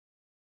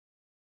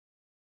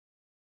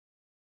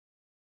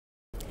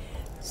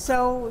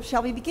So,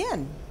 shall we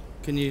begin?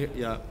 Can you,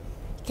 yeah.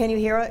 Can you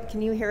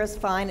hear us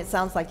fine? It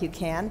sounds like you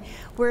can.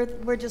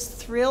 We're just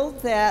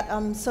thrilled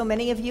that so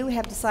many of you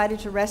have decided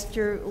to rest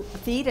your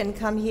feet and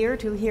come here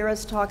to hear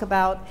us talk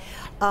about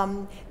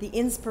the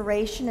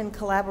inspiration and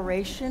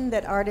collaboration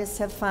that artists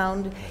have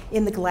found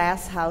in the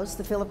Glass House,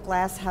 the Philip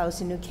Glass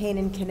House in New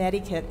Canaan,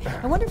 Connecticut.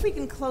 I wonder if we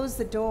can close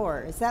the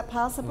door. Is that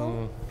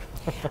possible?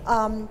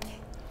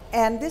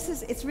 And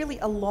it's really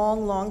a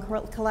long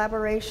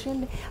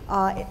collaboration.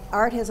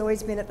 Art has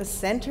always been at the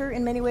center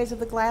in many ways of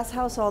the Glass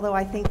House, although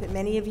I think that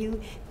many of you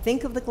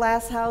think of the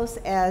Glass House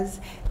as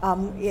a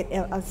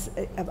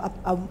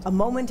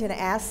moment in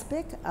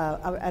aspic,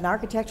 an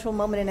architectural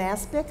moment in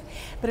aspic,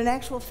 but in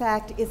actual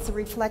fact, it's a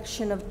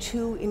reflection of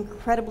two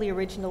incredibly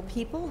original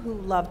people who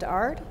loved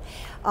art.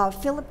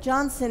 Philip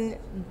Johnson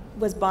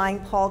was buying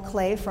Paul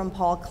Klee from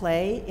Paul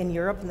Klee in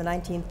Europe in the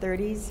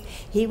 1930s.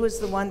 He was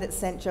the one that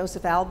sent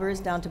Joseph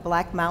Albers down to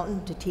Black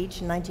Mountain to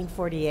teach in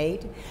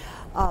 1948.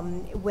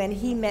 When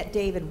he met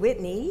David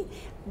Whitney,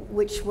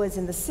 which was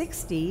in the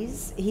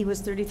 60s, he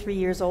was 33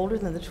 years older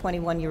than the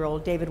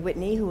 21-year-old David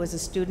Whitney, who was a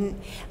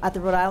student at the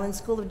Rhode Island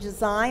School of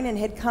Design and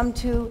had come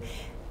to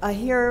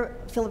hear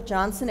Philip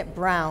Johnson at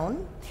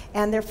Brown.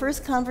 And their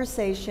first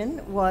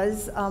conversation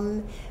was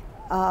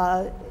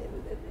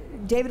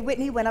David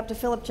Whitney went up to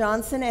Philip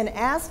Johnson and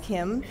asked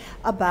him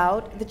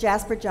about the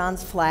Jasper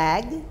Johns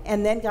flag,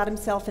 and then got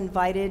himself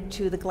invited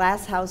to the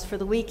Glass House for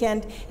the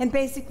weekend and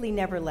basically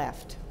never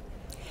left.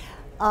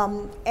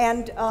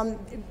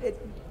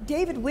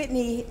 David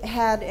Whitney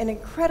had an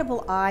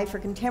incredible eye for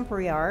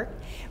contemporary art,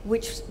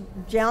 which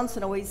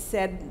Johnson always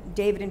said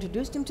David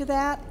introduced him to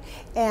that,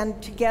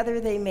 and together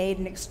they made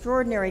an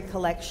extraordinary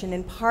collection,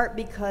 in part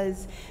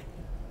because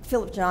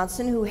Philip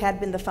Johnson, who had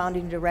been the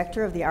founding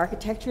director of the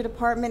architecture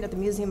department at the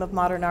Museum of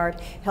Modern Art,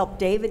 helped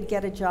David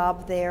get a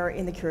job there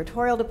in the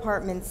curatorial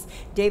departments.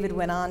 David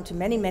went on to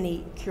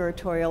many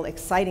curatorial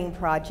exciting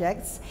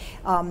projects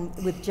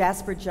with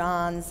Jasper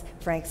Johns,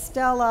 Frank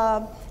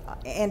Stella,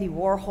 Andy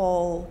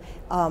Warhol,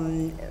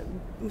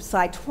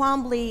 Cy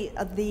Twombly.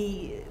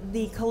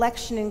 The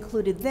collection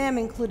included them,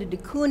 included de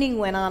Kooning,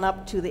 went on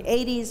up to the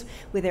 80s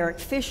with Eric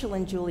Fischl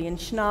and Julian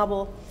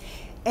Schnabel.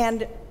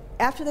 And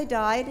after they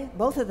died,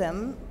 both of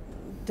them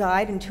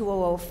died in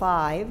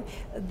 2005,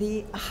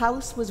 the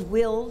house was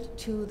willed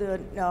to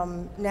the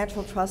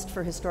Natural Trust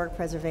for Historic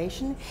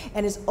Preservation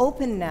and is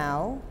open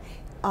now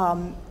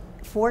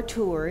for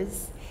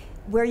tours,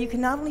 where you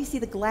can not only see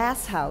the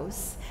Glass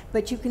House,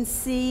 but you can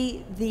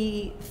see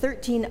the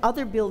 13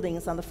 other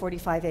buildings on the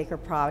 45-acre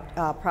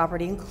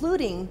property,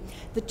 including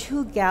the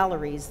two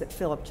galleries that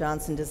Philip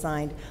Johnson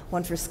designed,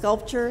 one for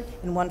sculpture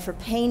and one for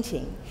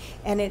painting.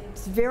 And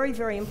it's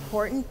very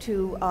important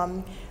to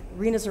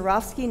Rena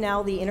Zarofsky,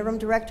 now the interim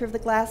director of the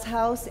Glass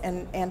House,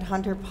 and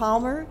Hunter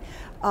Palmer,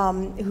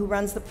 who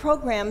runs the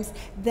programs,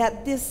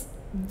 that this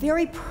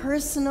very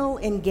personal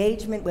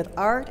engagement with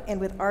art and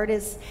with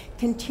artists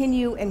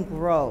continue and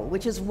grow,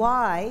 which is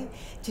why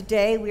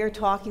today we are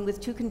talking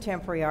with two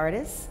contemporary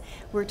artists.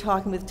 We're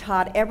talking with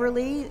Todd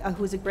Eberle,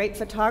 who's a great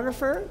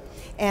photographer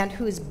and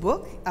whose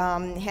book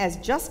has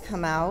just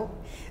come out.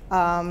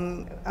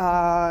 And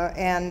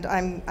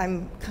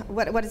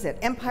what is it?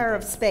 Empire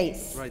of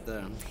Space. Right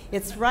there.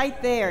 It's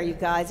right there, you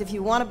guys, if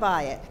you want to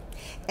buy it.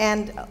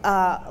 And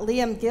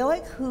Liam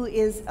Gillick, who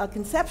is a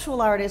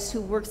conceptual artist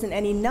who works in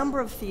any number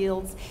of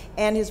fields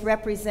and is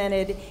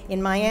represented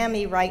in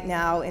Miami right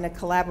now in a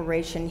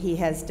collaboration he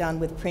has done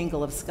with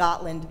Pringle of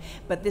Scotland,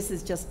 but this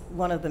is just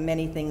one of the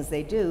many things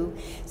they do.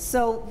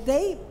 So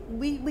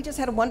we just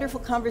had a wonderful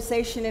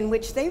conversation in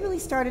which they really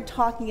started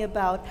talking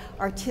about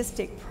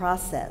artistic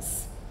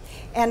process.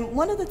 And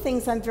one of the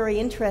things I'm very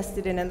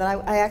interested in, and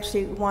that I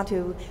actually want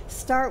to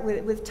start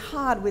with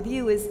Todd, with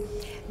you, is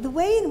the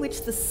way in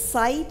which the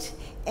site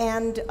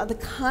and the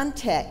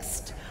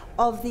context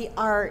of the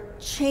art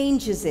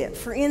changes it.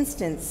 For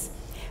instance,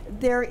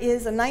 there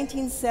is a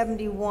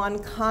 1971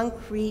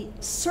 concrete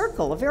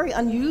circle, a very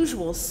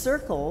unusual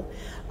circle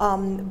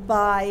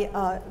by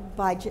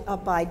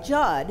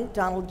Judd,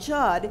 Donald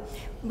Judd,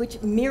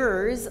 which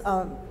mirrors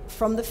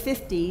from the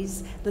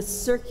 50s the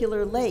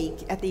circular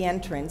lake at the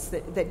entrance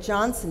that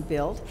Johnson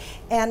built.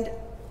 And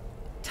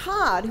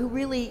Todd, who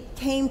really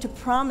came to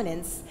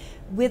prominence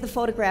with the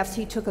photographs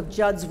he took of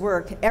Judd's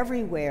work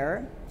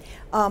everywhere,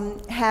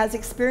 has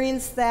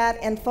experienced that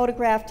and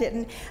photographed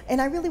it. And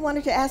I really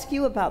wanted to ask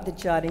you about the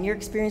Judd and your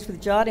experience with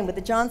Judd and with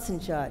the Johnson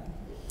Judd.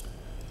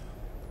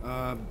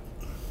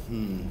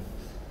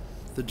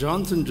 The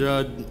Johnson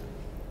Judd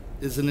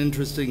is an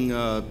interesting,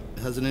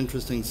 has an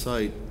interesting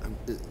site.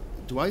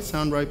 Do I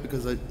sound right?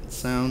 Because it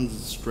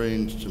sounds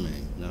strange to me,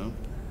 no?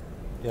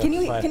 Yeah, can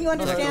you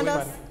understand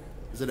us?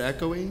 Is it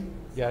echoey?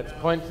 Yeah, it's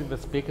pointing, the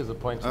speakers are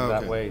pointing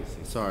that way.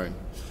 See. Sorry.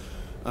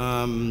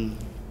 The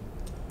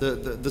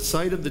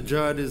site of the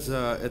Judd is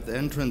at the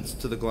entrance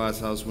to the Glass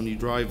House. When you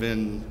drive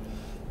in,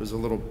 there's a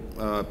little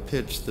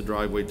pitch the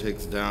driveway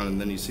takes down,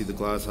 and then you see the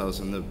Glass House,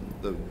 and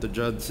the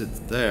Judd sits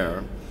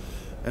there.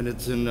 And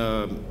it's in,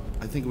 I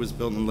think it was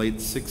built in the late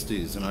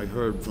 60s, and I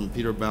heard from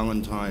Peter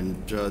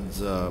Ballantyne,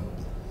 Judd's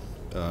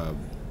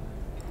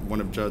one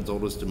of Judd's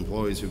oldest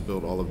employees who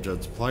built all of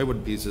Judd's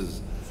plywood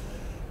pieces,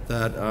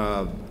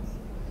 that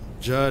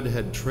Judd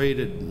had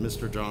traded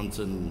Mr.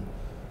 Johnson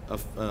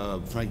a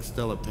Frank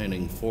Stella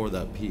painting for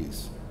that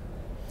piece.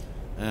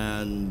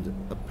 And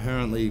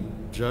apparently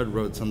Judd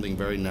wrote something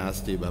very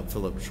nasty about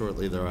Philip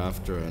shortly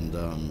thereafter,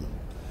 and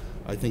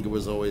I think it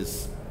was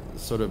always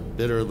sort of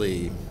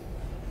bitterly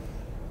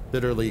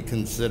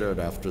considered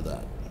after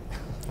that.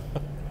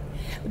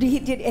 And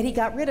he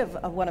got rid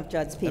of one of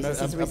Judd's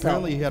pieces as a result.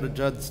 Apparently he had a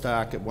Judd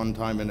stack at one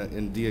time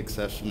and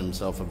de-accessioned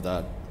himself of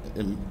that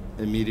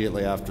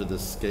immediately after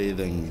this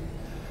scathing,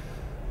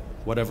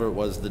 whatever it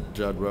was that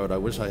Judd wrote. I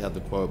wish I had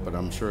the quote, but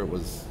I'm sure it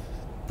was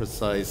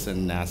precise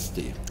and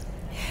nasty.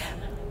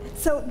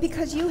 So,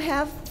 because you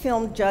have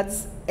filmed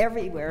Judd's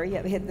everywhere, you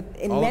have in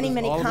many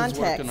contexts. All of his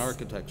work in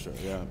architecture,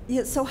 yeah.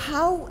 Yeah. So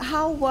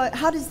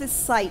how does this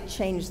site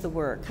change the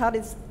work? How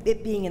does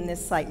it being in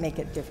this site make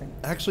it different?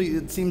 Actually,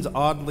 it seems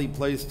oddly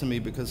placed to me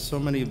because so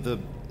many of the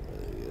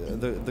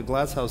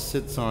glass house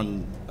sits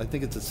on, I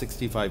think it's a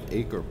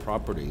 65-acre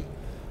property,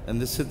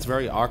 and this sits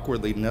very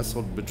awkwardly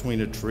nestled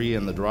between a tree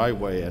and the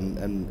driveway,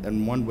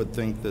 and one would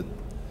think that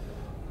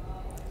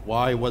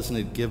why wasn't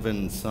it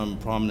given some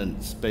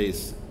prominent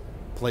place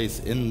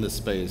in the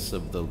space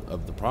of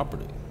the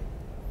property?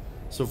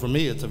 So for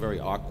me, it's a very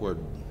awkward,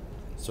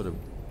 sort of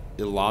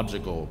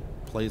illogical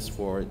place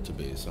for it to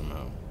be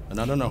somehow,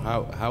 and I don't know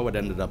how it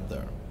ended up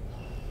there.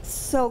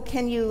 So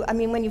can you, I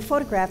mean, when you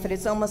photograph it,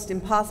 it's almost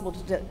impossible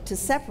to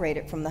separate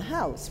it from the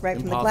house, right?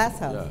 From the glass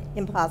house. Yeah.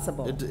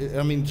 Impossible.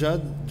 I mean,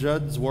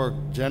 Judd's work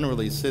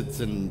generally sits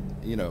in,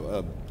 you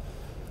know,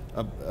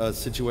 a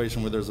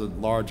situation where there's a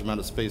large amount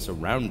of space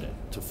around it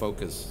to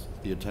focus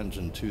the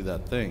attention to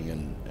that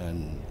thing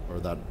or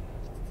that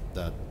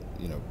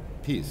you know,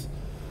 piece.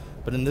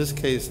 But in this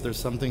case, there's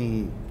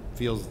something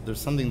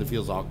that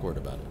feels awkward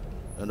about it.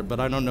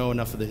 But I don't know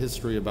enough of the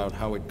history about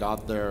how it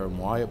got there and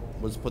why it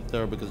was put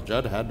there, because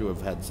Judd had to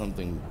have had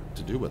something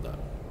to do with that.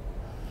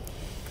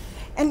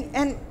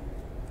 And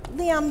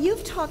Liam,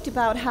 you've talked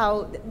about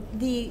how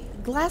the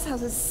glass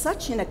house is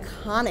such an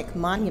iconic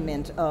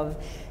monument of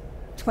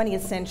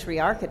 20th century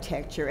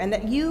architecture, and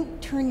that you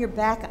turn your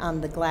back on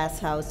the glass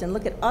house and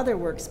look at other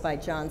works by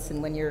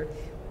Johnson when you're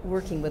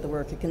working with the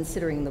work or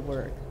considering the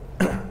work.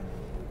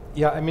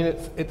 Yeah, I mean,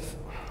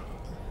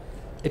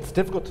 it's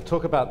difficult to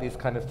talk about these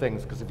kind of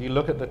things, because if you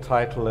look at the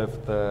title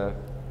of the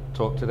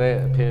talk today,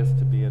 it appears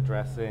to be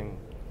addressing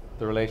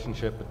the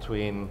relationship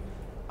between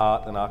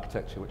art and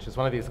architecture, which is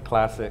one of these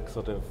classic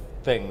sort of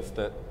things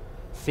that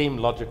seem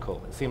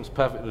logical. It seems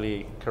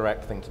perfectly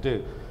correct thing to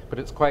do. But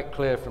it's quite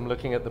clear from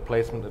looking at the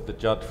placement of the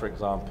Judd, for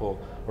example,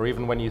 or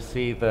even when you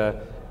see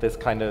this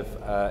kind of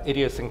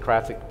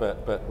idiosyncratic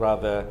but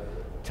rather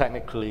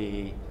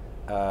technically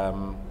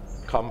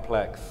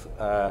complex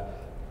a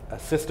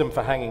system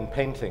for hanging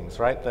paintings,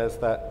 right? There's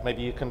that,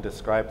 maybe you can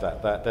describe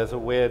that there's a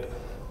weird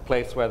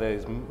place where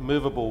there's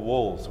movable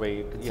walls, where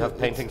you have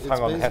paintings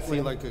hung on Hessian. It's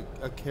basically like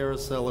a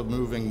carousel of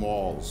moving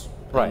walls.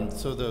 Right. And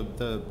so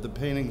the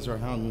paintings are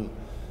hung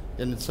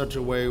in such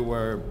a way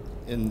where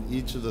in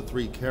each of the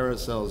three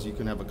carousels you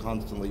can have a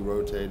constantly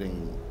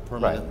rotating,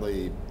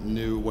 permanently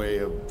new way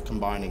of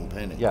combining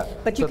paintings. Yeah.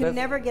 But you can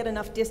never get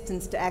enough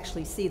distance to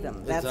actually see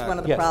them. That's Exactly. one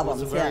of the Yes.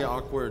 problems. It's a very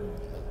awkward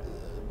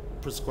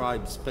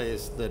prescribed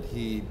space that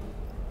he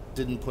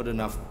didn't put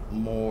enough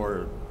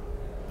around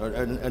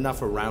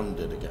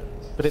it again.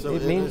 But it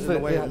means in a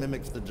that way it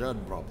mimics the Judd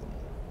problem.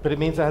 But it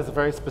means it has a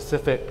very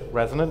specific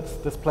resonance,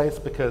 this place,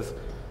 because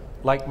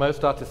like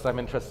most artists, I'm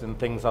interested in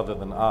things other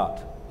than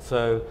art.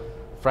 So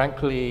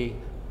frankly,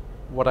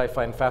 what I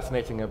find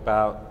fascinating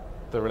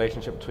about the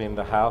relationship between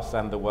the house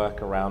and the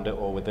work around it,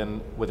 or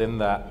within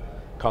that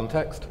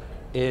context,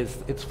 is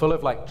it's full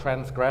of like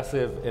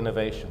transgressive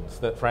innovations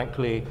that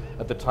frankly,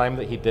 at the time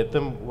that he did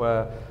them,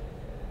 were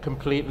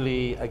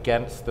completely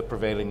against the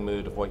prevailing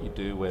mood of what you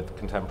do with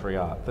contemporary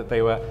art, that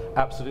they were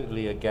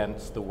absolutely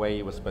against the way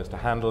you were supposed to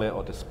handle it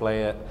or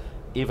display it,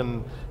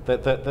 even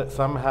that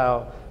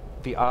somehow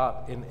the art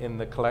in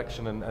the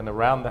collection and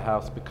around the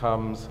house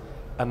becomes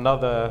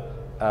another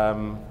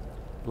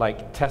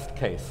like test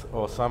case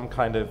or some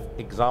kind of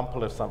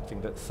example of something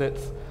that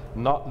sits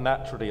not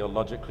naturally or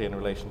logically in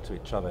relation to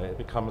each other. It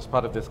becomes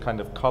part of this kind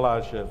of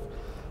collage of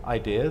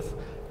ideas.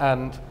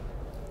 And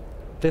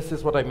this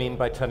is what I mean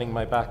by turning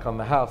my back on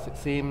the house. It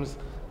seems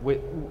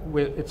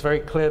it's very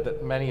clear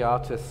that many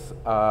artists,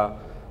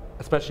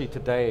 especially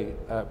today,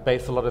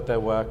 base a lot of their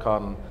work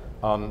on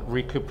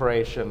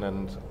recuperation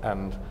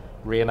and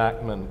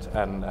reenactment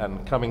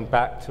and coming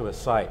back to a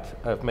site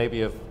of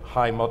maybe of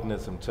high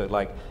modernism to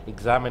like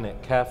examine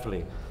it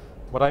carefully.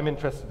 What I'm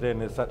interested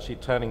in is actually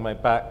turning my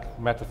back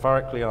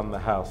metaphorically on the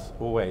house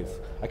always.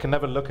 I can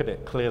never look at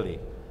it clearly.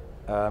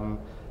 And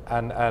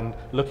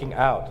looking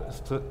out as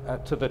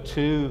to the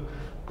two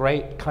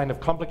great kind of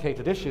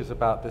complicated issues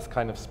about this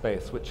kind of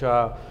space, which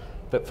are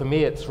that for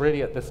me it's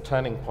really at this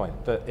turning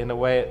point, that in a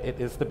way it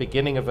is the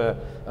beginning of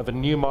a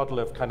new model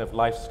of kind of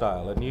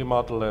lifestyle, a new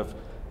model of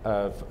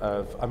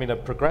I mean a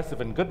progressive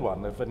and good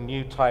one, of a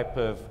new type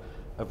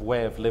of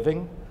way of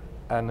living,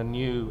 and a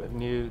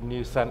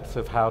new sense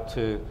of how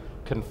to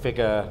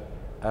configure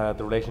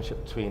the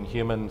relationship between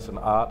humans and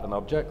art and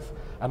objects.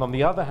 And on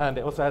the other hand,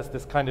 it also has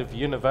this kind of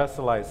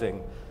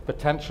universalizing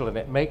potential, and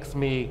it makes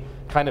me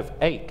kind of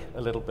ache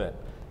a little bit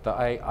that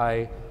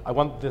I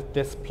want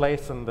this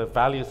place and the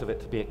values of it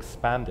to be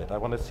expanded. I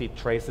want to see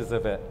traces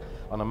of it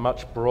on a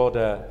much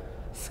broader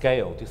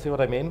scale. Do you see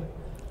what I mean?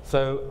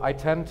 So I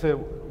tend to,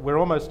 we're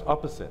almost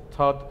opposite.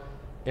 Todd,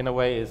 in a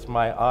way, is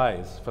my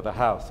eyes for the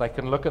house. I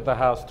can look at the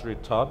house through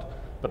Todd,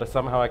 but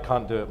somehow I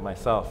can't do it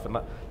myself. And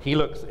he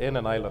looks in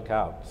and I look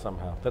out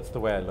somehow. That's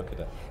the way I look at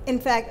it. In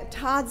fact,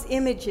 Todd's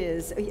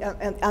images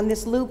on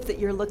this loop that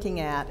you're looking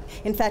at,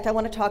 in fact, I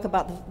want to talk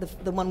about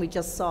the one we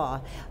just saw,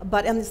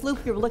 but on this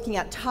loop you're looking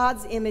at,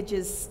 Todd's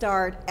images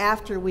start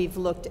after we've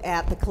looked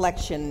at the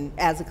collection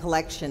as a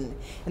collection.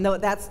 And though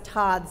that's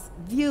Todd's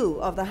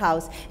view of the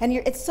house. And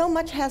it so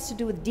much has to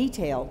do with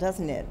detail,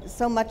 doesn't it?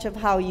 So much of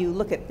how you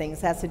look at things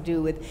has to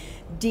do with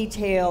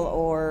detail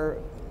or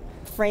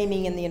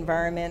framing in the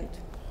environment.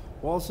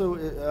 Well,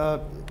 also,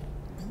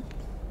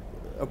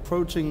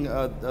 approaching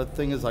a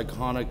thing as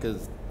iconic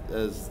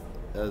as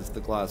the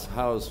glass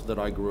house that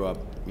I grew up,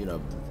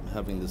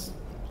 having this.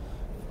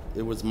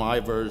 It was my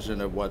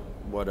version of what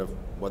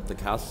the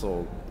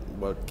castle,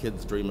 what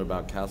kids dream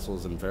about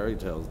castles and fairy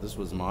tales. This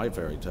was my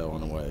fairy tale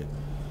in a way,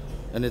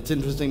 and it's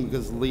interesting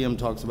because Liam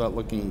talks about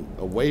looking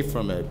away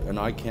from it, and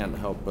I can't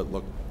help but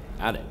look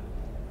at it.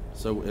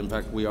 So, in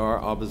fact, we are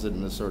opposite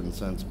in a certain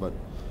sense, but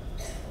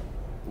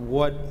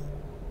what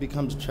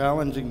becomes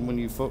challenging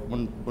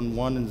when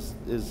one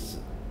is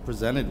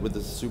presented with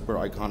this super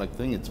iconic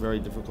thing, it's very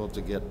difficult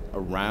to get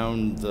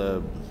around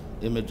the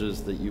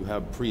images that you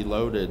have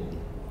preloaded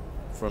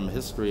from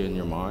history in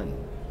your mind.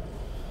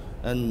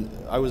 And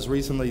I was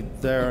recently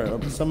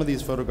there, some of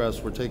these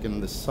photographs were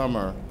taken this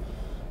summer,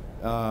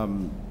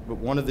 but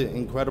one of the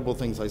incredible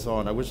things I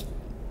saw, and I wish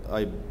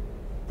I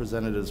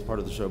presented it as part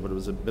of the show, but it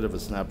was a bit of a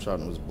snapshot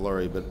and it was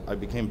blurry, but I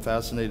became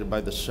fascinated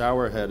by the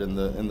shower head in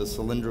the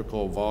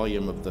cylindrical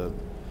volume of the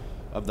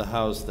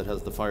house that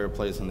has the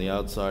fireplace on the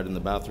outside and the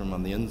bathroom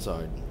on the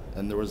inside.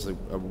 And there was a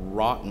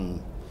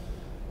rotten,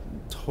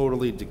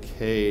 totally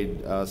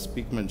decayed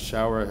Speakman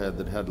shower head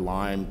that had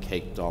lime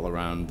caked all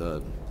around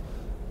the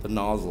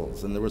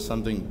nozzles. And there was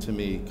something to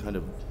me kind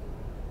of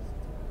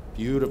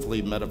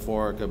beautifully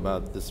metaphoric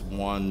about this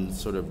one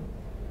sort of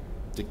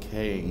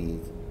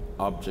decaying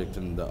object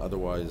in the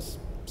otherwise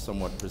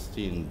somewhat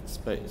pristine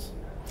space.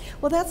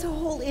 Well, that's a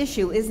whole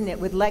issue, isn't it,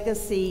 with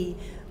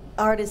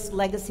artist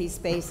legacy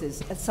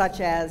spaces, such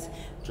as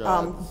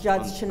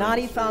Judd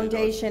Chinati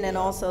Foundation and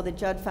also the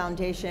Judd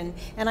Foundation.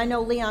 And I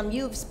know, Liam,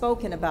 you've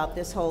spoken about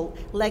this whole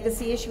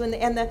legacy issue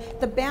and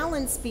the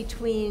balance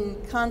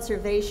between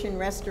conservation,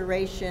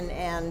 restoration,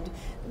 and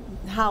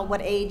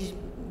what age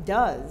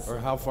does. Or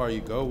how far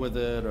you go with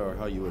it, or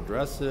how you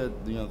address it.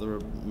 There are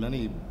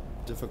many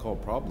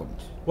difficult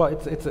problems. Well,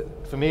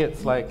 for me,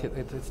 it's like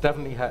it's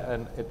definitely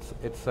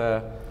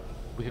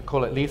we could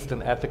call it at least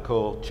an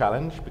ethical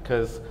challenge,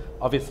 because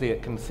obviously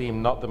it can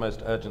seem not the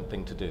most urgent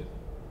thing to do,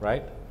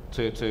 right?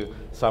 To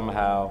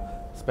somehow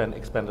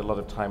expend a lot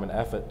of time and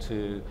effort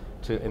to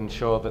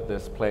ensure that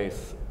this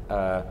place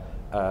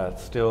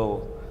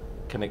still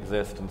can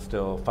exist and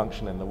still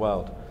function in the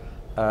world.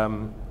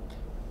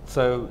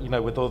 So,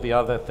 with all the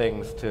other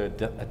things to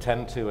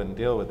attend to and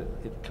deal with,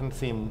 it can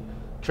seem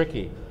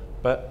tricky.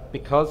 But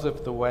because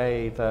of the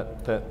way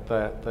that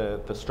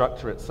the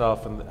structure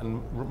itself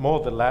and more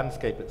the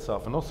landscape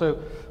itself, and also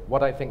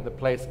what I think the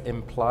place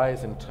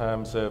implies in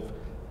terms of,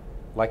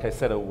 like I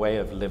said, a way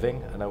of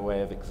living and a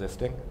way of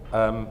existing,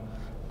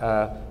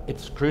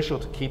 it's crucial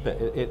to keep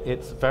it.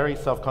 It's very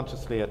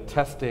self-consciously a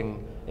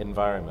testing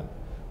environment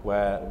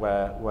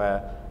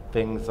where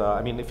things are.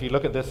 I mean, if you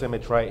look at this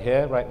image right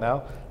here, right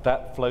now,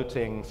 that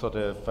floating sort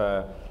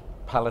of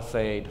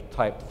palisade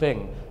type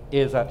thing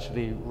is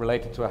actually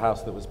related to a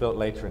house that was built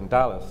later in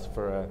Dallas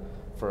for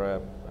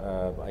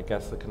I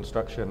guess a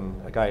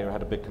guy who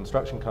had a big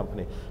construction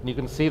company. And you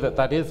can see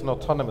that is an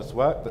autonomous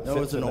work. That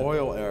it's an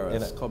oil era.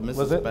 It's called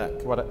Mrs.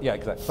 Beck. Yeah,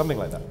 exactly, something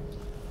like that.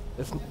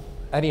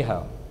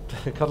 Anyhow,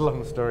 to cut a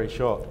long story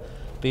short,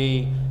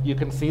 you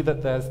can see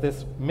that there's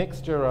this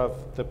mixture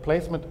of the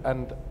placement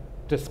and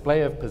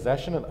display of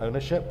possession and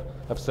ownership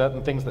of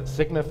certain things that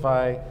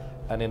signify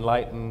an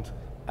enlightened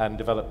and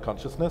developed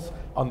consciousness.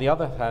 On the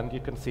other hand,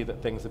 you can see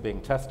that things are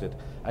being tested.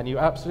 And you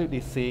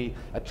absolutely see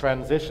a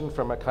transition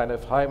from a kind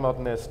of high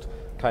modernist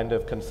kind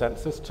of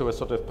consensus to a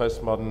sort of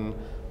postmodern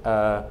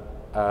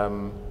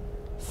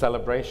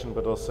celebration,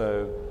 but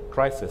also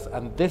crisis.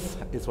 And this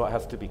is what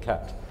has to be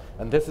kept.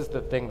 And this is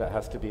the thing that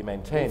has to be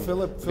maintained.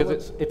 Well,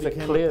 because it's a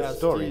clear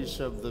story.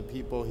 Of the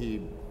people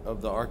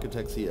of the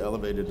architects he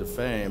elevated to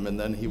fame, and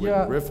then he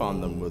would riff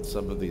on them with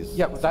some of these.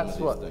 Yeah, but that's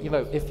what things.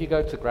 If you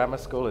go to grammar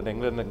school in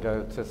England and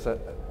go to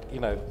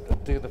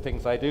do the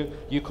things I do,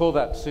 you call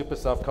that super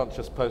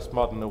self-conscious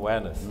postmodern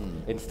awareness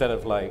instead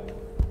of like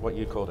what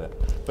you called it.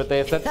 But they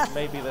essentially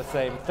may be the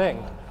same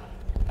thing.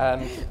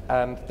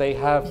 And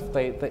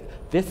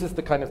this is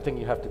the kind of thing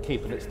you have to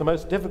keep, and it's the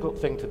most difficult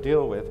thing to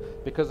deal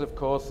with because, of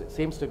course, it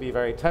seems to be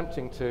very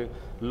tempting to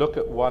look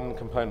at one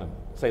component,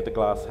 say the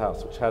glass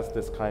house, which has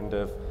this kind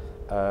of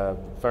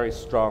very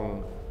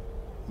strong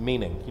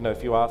meaning. You know,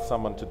 if you ask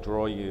someone to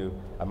draw you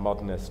a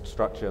modernist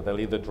structure, they'll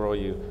either draw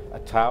you a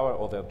tower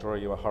or they'll draw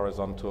you a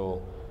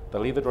horizontal.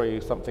 They'll either draw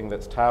you something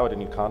that's towered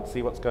and you can't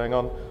see what's going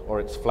on,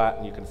 or it's flat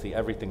and you can see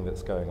everything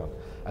that's going on.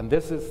 And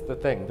this is the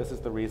thing. This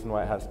is the reason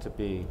why it has to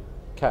be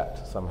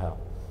kept somehow.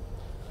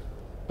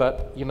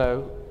 But, you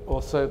know,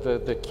 also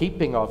the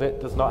keeping of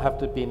it does not have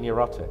to be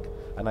neurotic.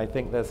 And I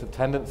think there's a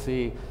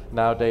tendency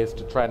nowadays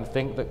to try and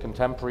think that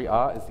contemporary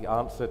art is the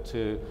answer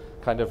to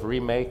kind of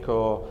remake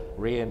or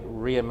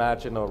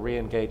reimagine or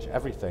re-engage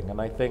everything. And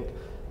I think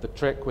the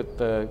trick with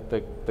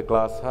the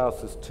glass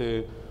house is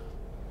to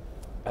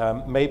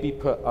maybe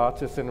put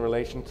artists in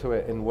relation to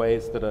it in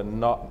ways that are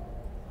not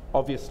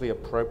obviously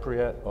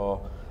appropriate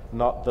or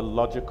not the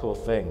logical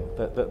thing,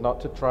 that not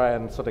to try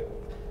and sort of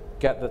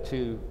get the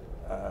two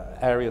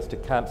areas to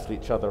cancel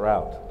each other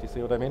out. Do you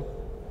see what I mean?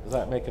 Does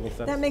that make any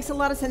sense? That makes a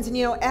lot of sense. And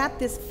you know, at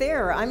this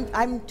fair,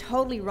 I'm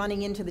totally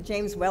running into the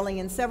James Welling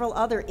and several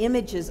other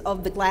images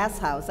of the glass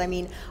house. I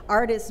mean,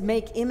 artists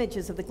make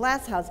images of the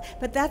glass house,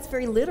 but that's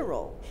very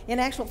literal. In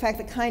actual fact,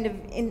 the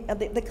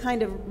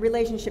kind of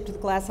relationship to the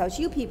glass house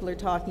you people are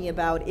talking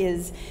about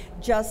is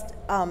just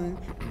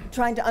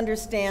trying to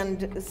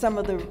understand some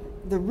of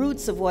the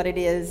roots of what it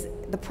is,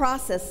 the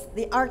process,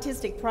 the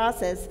artistic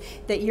process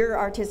that your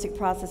artistic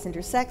process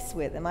intersects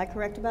with. Am I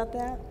correct about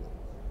that?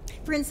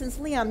 For instance,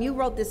 Liam, you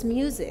wrote this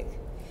music,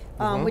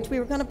 which we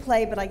were going to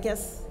play, but I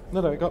guess...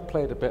 No, it got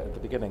played a bit at the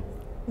beginning.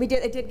 We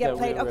did. It did get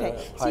played.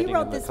 Okay. So you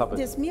wrote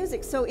this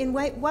music. So in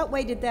what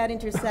way did that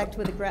intersect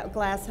with the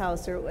glass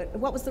house, or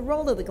what was the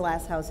role of the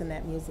glass house in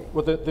that music?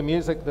 Well, the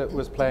music that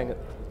was playing,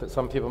 that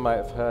some people might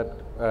have heard,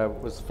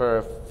 was for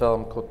a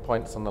film called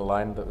Points on the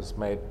Line that was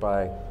made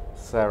by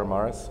Sarah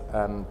Morris,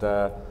 and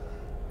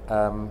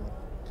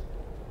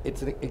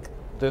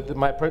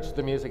my approach to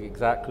the music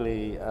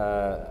exactly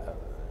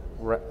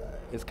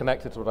is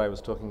connected to what I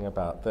was talking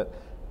about. That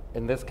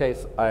in this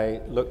case, I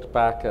looked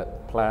back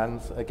at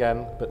plans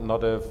again, but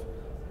not of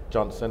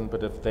Johnson,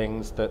 but of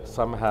things that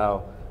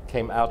somehow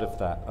came out of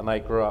that. And I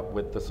grew up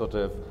with the sort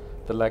of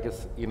the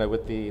legacy, you know,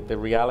 with the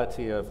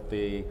reality of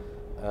the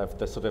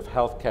sort of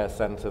healthcare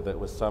center that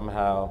was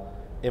somehow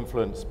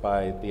influenced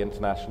by the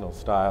international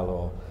style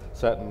or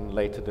certain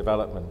later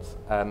developments.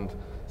 And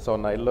so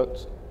on, I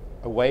looked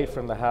away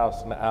from the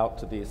house and out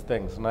to these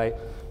things. And I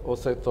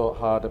also thought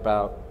hard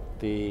about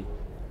the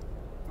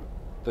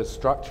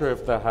structure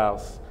of the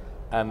house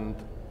and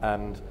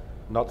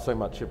not so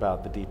much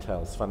about the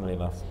details, funnily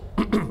enough.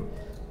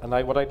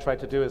 And what I tried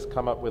to do is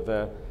come up with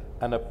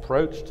an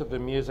approach to the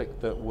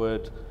music that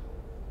would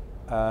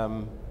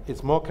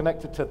it's more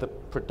connected to the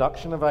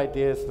production of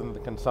ideas than the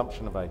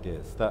consumption of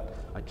ideas. That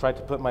I tried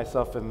to put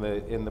myself in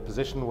the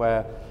position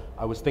where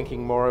I was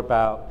thinking more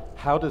about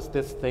how does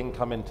this thing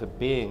come into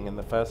being in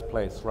the first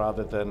place,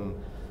 rather than,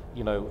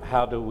 you know,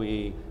 how do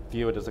we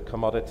view it as a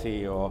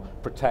commodity or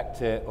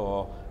protect it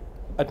or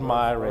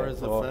admire it. Or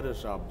as a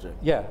fetish object.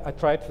 Yeah, I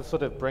tried to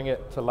sort of bring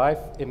it to life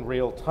in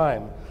real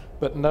time,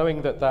 but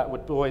knowing that that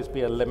would always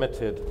be a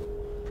limited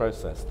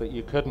process, that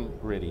you couldn't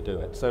really do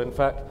it. So in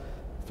fact,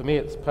 for me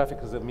it's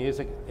perfect because the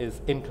music is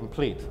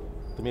incomplete.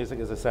 The music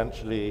is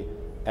essentially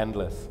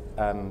endless,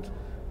 and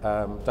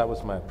that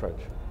was my approach.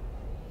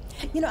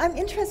 You know, I'm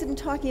interested in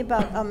talking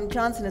about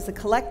Johnson as a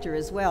collector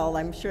as well.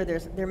 I'm sure there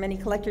are many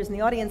collectors in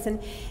the audience,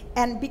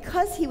 and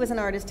because he was an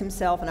artist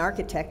himself, an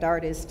architect,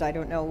 artist, I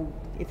don't know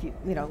if you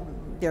know,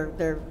 there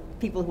are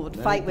people who would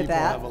fight with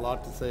that. People have a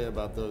lot to say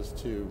about those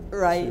two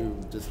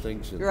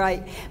distinctions.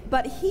 Right,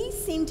 but he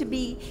seemed to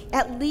be,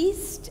 at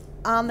least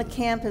on the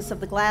campus of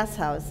the Glass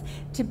House,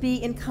 to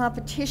be in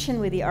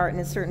competition with the art in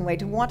a certain way,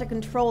 to want to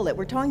control it.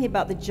 We're talking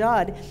about the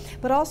Judd,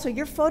 but also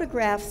your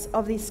photographs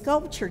of the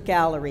sculpture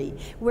gallery,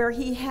 where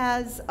he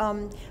has,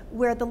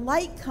 where the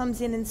light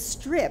comes in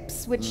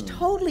strips, which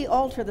totally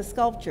alter the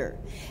sculpture.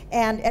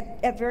 And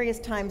at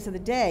various times of the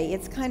day,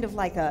 it's kind of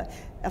like a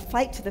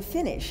fight to the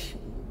finish.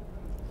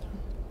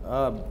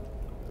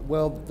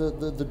 Well,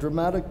 the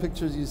dramatic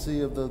pictures you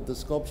see of the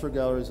sculpture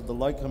galleries with the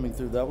light coming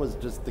through, that was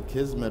just the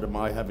kismet of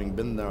my having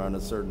been there on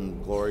a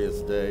certain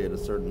glorious day at a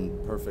certain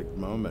perfect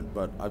moment.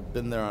 But I've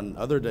been there on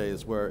other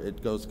days where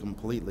it goes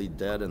completely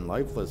dead and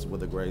lifeless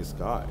with a gray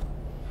sky.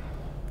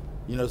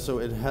 You know, so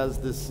it has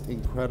this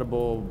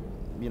incredible,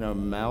 you know,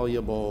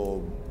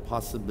 malleable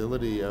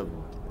possibility of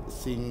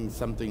seeing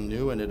something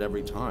new in it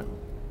every time.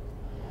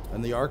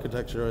 And the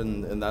architecture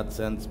in that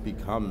sense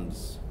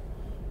becomes,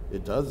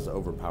 it does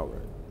overpower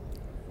it.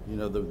 You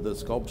know, the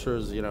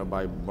sculptures, you know,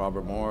 by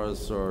Robert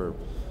Morris or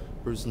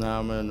Bruce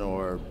Nauman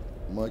or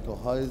Michael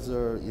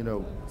Heiser, you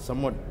know,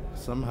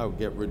 somehow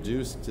get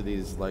reduced to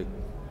these like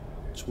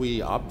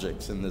twee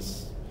objects in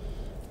this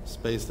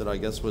space that I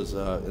guess was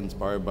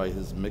inspired by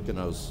his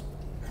Mykonos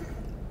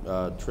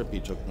trip he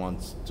took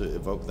once to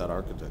evoke that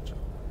architecture.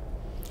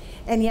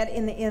 And yet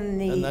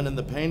And then in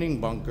the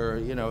painting bunker,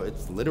 you know,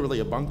 it's literally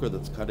a bunker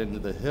that's cut into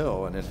the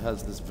hill, and it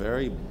has this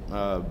very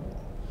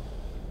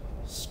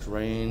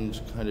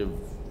strange kind of,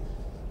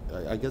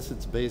 I guess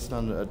it's based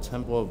on a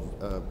temple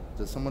of,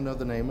 does someone know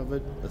the name of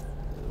it?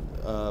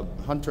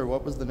 Hunter,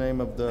 what was the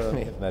name of the...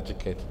 An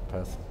educated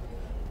person.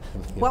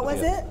 What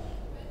was it?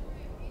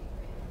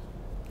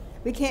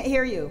 We can't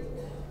hear you.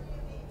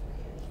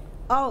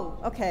 Oh,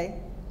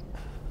 okay.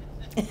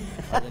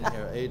 I didn't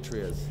hear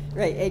Atreus.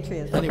 Right,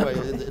 Atreus. Anyway,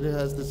 it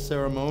has this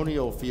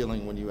ceremonial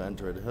feeling when you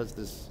enter it. It has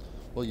this,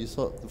 well, you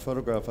saw the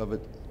photograph of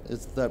it.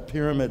 It's that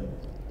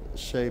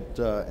pyramid-shaped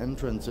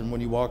entrance, and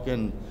when you walk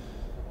in,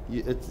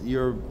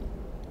 you're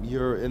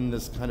in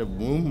this kind of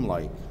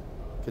womb-like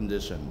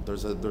condition.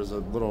 There's a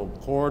little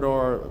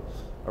corridor,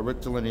 a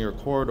rectilinear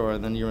corridor,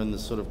 and then you're in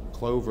this sort of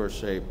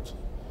clover-shaped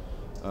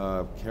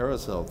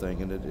carousel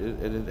thing, and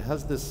it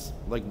has this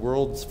like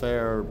World's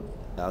Fair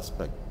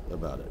aspect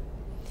about it.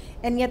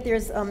 And yet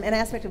there's an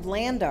aspect of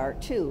land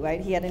art too, right?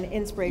 He had an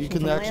inspiration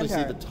from land art. You can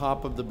actually see the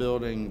top of the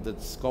building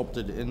that's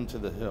sculpted into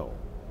the hill.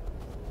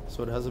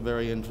 So it has a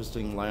very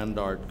interesting land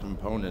art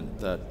component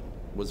that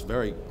was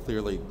very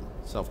clearly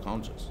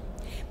self-conscious.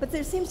 But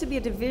there seems to be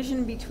a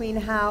division between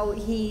how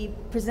he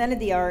presented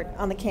the art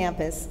on the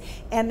campus,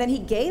 and then he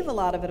gave a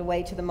lot of it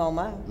away to the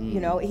MoMA. You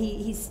know,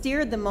 he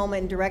steered the MoMA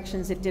in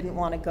directions it didn't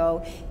want to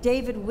go.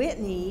 David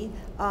Whitney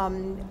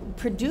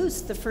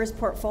produced the first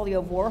portfolio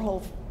of Warhol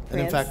prints. And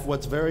in fact,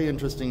 what's very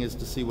interesting is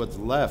to see what's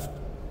left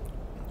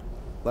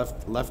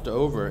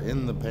over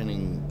in the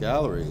painting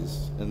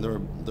galleries. And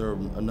there are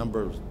a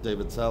number of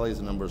David Sallies,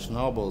 a number of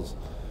Schnabels,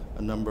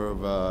 a number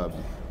of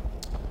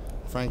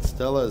Frank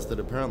Stellas that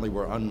apparently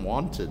were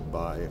unwanted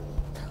by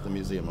the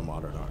Museum of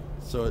Modern Art.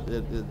 So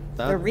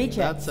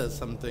that says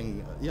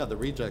something. Yeah, the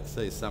rejects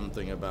say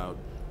something about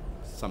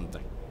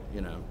something,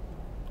 you know,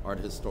 art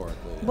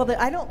historically. Well,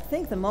 I don't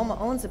think the MoMA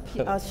owns a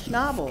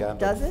Schnabel,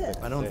 does it?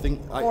 I don't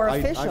think. Or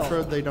official. I've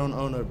heard they don't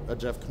own a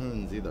Jeff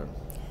Koons either.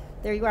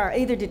 There you are.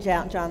 Either did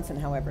Johnson,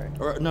 however.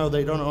 Or no,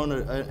 they don't own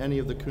any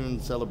of the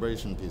Koons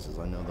celebration pieces.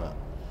 I know that.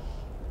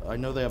 I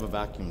know they have a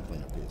vacuum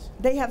cleaner piece.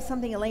 They have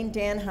something Elaine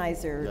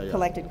Danheiser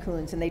collected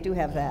Koons, and they do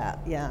have that,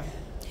 yeah.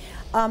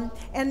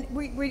 And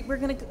we're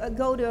going to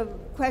go to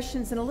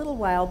questions in a little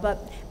while,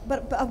 but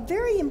a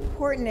very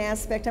important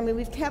aspect, I mean,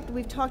 we've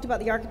talked about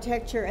the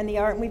architecture and the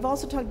art, and we've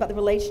also talked about the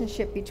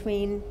relationship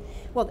between,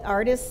 well, the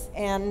artists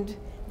and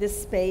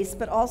this space,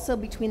 but also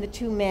between the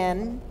two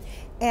men.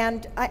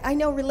 And I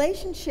know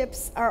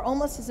relationships are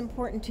almost as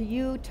important to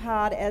you,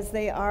 Todd, as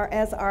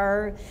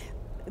are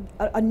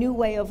a new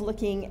way of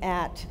looking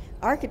at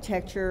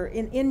architecture.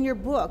 In your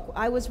book,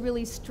 I was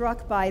really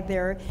struck by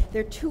their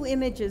two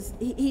images.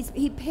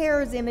 He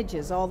pairs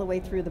images all the way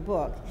through the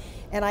book,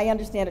 and I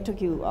understand it took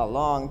you a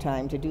long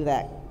time to do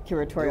that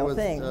curatorial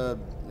thing.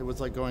 It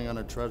was like going on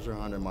a treasure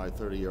hunt in my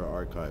 30-year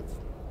archive.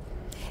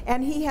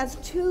 And he has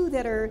two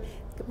that are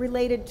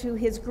related to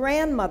his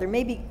grandmother.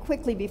 Maybe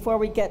quickly before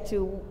we get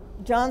to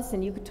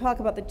Johnson, you could talk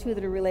about the two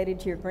that are related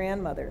to your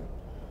grandmother.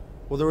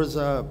 Well, there's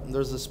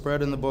a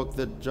spread in the book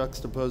that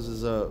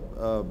juxtaposes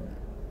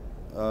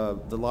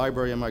the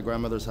library in my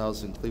grandmother's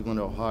house in Cleveland,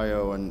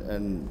 Ohio,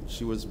 and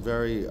she was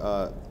very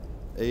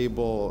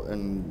able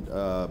and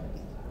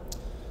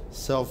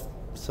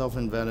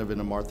self-inventive in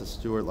a Martha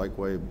Stewart-like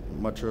way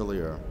much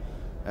earlier,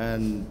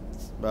 and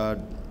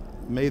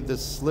made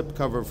this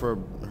slipcover for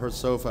her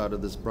sofa out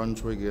of this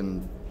Brunswick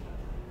and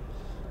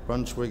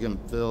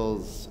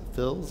Phil's,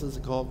 is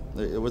it called?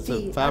 It was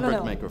a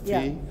fabric maker,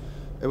 Fee.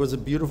 It was a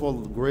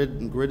beautiful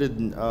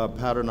gridded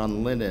pattern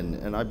on linen,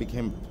 and I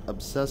became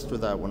obsessed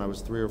with that when I was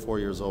 3 or 4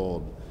 years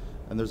old.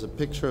 And there's a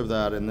picture of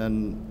that, and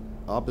then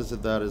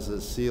opposite that is a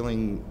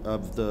ceiling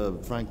of the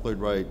Frank Lloyd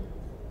Wright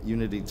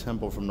Unity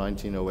Temple from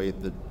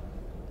 1908 that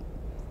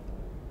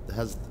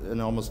has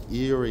an almost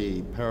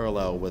eerie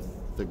parallel with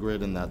the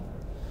grid in that.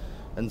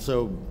 And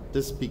so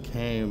this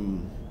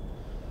became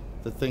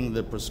the thing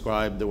that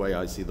prescribed the way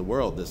I see the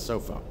world, this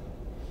sofa,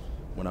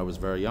 when I was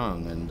very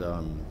young. And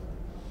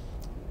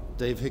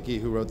Dave Hickey,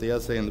 who wrote the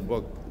essay in the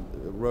book,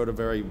 wrote a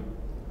very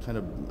kind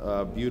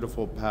of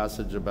beautiful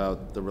passage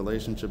about the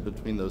relationship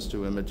between those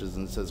two images,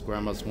 and says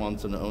Grandma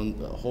Swanson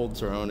holds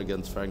her own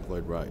against Frank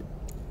Lloyd Wright.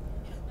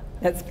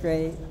 That's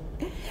great.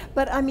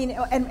 But I mean,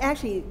 and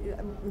actually,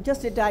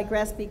 just to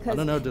digress, because... I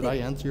don't know, did I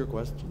answer your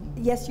question?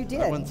 Yes, you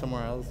did. I went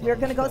somewhere else. You're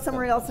going to go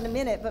somewhere else in a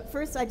minute, but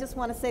first I just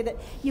want to say that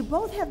you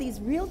both have these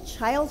real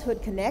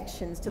childhood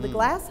connections to the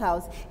Glass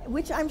House,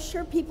 which I'm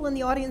sure people in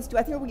the audience do.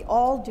 I think we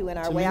all do in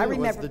our way. I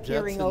remember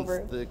peering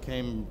over. That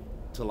came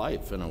to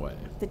life in a way.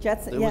 The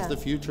Jetsons, It was the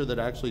future that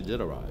actually did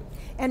arrive.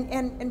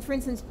 And for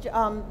instance,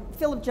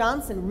 Philip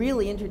Johnson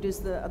really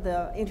introduced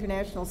the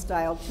international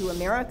style to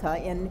America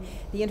in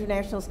the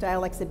International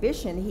Style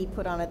Exhibition he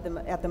put on at the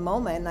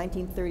MoMA in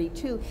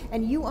 1932.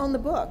 And you own the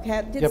book,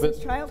 did since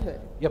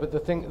childhood. Yeah, but the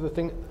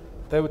thing,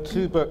 there were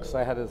two books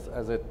I had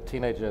as a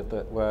teenager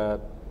that were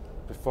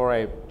before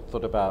I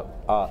thought about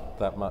art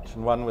that much.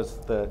 And one was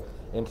the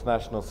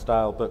International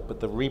Style book, but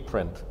the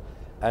reprint,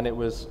 and it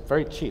was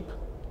very cheap,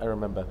 I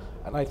remember.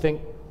 And I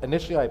think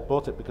initially I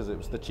bought it because it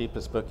was the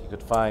cheapest book you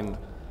could find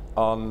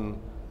on,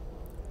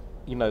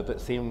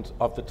 that seemed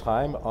of the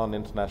time on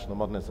international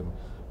modernism,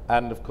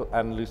 and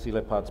and Lucy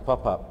Lippard's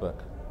pop-up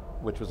book,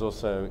 which was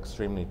also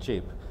extremely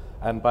cheap.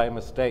 And by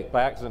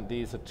accident,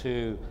 these are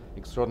two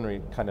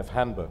extraordinary kind of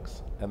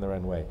handbooks in their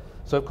own way.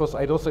 So of course,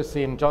 I'd also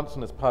seen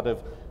Johnson as part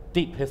of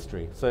deep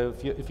history. So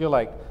if you're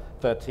like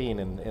 13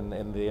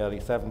 in the early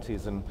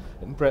 70s in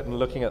Britain,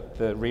 looking at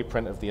the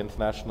reprint of the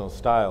International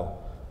style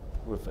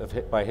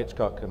by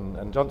Hitchcock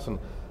and Johnson,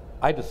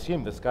 I'd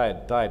assumed this guy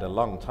had died a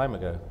long time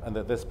ago, and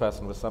that this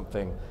person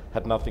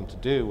had nothing to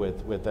do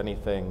with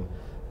anything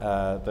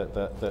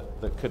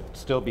that could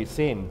still be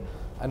seen.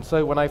 And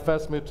so when I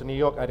first moved to New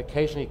York, I'd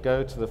occasionally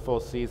go to the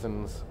Four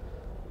Seasons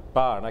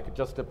bar, and I could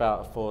just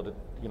about afford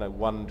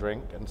one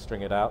drink and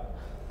string it out,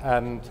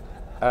 and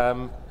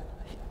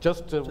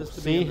just to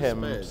see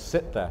him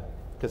sit there,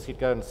 because he'd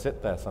go and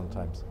sit there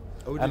sometimes.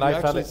 Oh, did you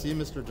actually see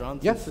Mr.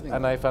 Johnson sitting there?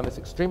 And I found this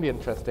extremely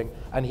interesting,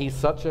 and he's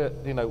such a,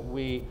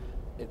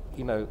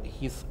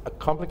 he's a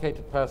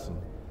complicated person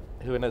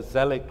who in a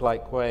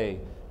Zelig-like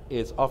way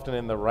is often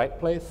in the right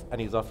place,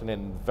 and he's often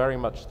in very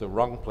much the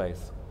wrong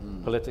place,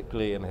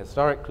 politically and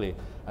historically.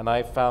 And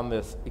I found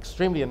this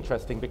extremely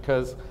interesting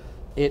because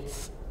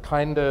it's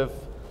kind of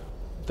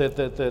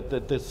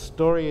the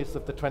stories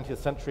of the 20th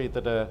century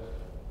that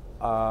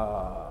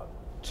are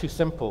too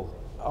simple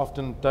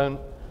often don't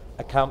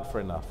account for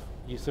enough.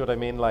 You see what I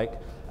mean?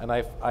 And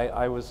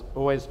I was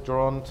always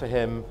drawn to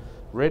him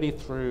really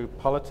through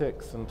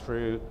politics and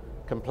through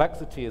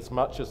complexity as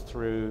much as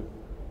through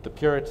the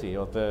purity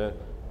or the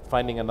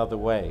finding another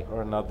way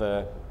or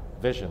another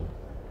vision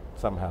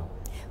somehow.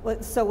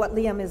 Well, so what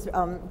Liam is,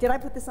 did I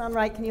put this on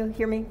right? Can you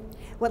hear me?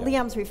 What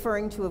Liam's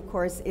referring to, of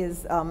course,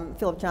 is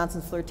Philip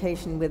Johnson's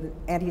flirtation with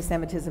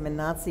anti-Semitism and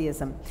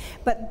Nazism.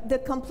 But the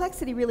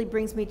complexity really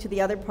brings me to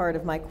the other part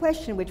of my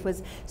question, which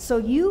was, so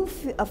you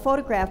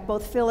photographed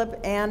both Philip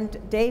and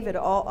David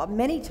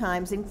many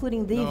times,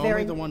 including the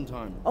only the one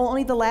time. Oh,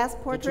 only the last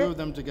portrait? The two of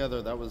them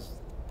together, that was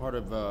part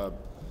of,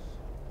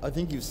 I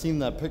think you've seen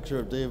that picture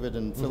of David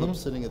and Philip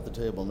sitting at the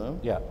table, no?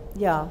 Yeah.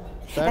 Yeah.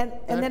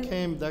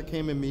 That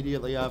came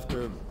immediately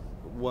after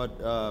what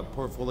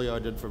portfolio I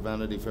did for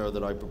Vanity Fair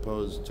that I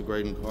proposed to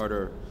Graydon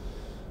Carter.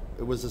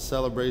 It was a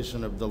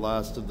celebration of the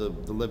last of the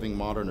living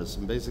modernists,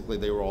 and basically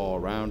they were all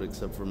around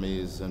except for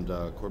Mies and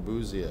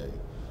Corbusier.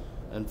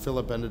 And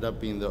Philip ended up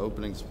being the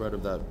opening spread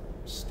of that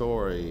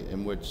story,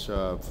 in which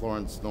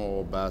Florence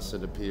Knoll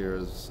Bassett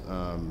appears,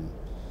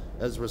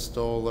 Ezra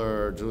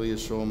Stoller, Julia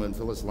Schulman,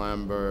 Phyllis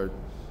Lambert,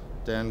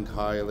 Dan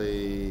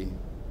Kiley,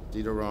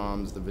 Dieter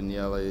Rams, the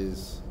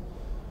Vignellis,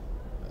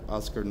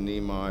 Oscar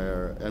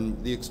Niemeyer.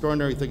 And the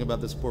extraordinary thing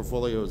about this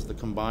portfolio is the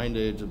combined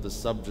age of the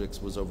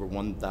subjects was over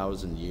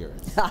 1,000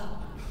 years.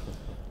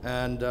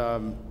 And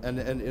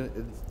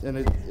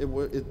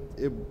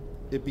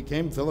it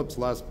became Philip's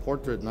last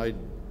portrait, and I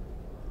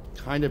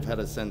kind of had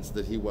a sense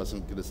that he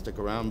wasn't going to stick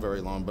around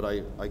very long, but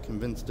I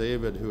convinced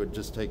David, who had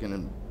just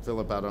taken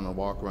Philip out on a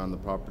walk around the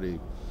property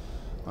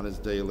on his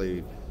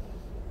daily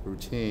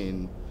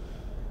routine.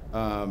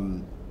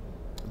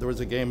 There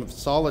was a game of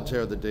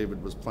solitaire that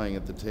David was playing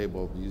at the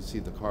table. You see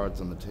the cards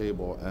on the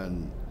table,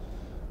 and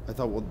I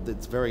thought, well,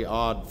 it's very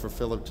odd for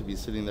Philip to be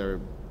sitting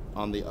there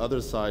on the other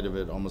side of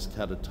it, almost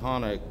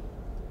catatonic,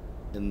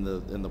 in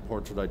the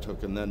portrait I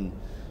took. And then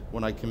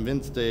when I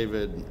convinced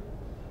David,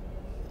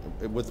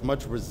 with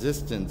much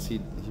resistance,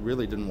 he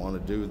really didn't want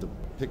to do the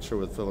picture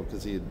with Philip,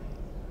 because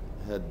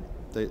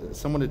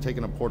someone had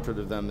taken a portrait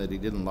of them that he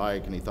didn't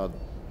like, and he thought,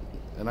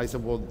 and I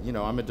said, well,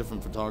 I'm a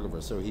different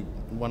photographer, so he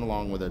went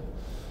along with it.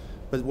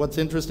 But what's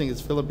interesting is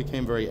Philip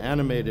became very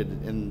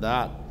animated in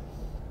that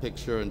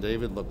picture, and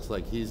David looks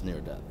like he's near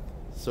death.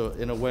 So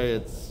in a way,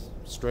 it's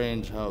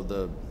strange how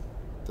the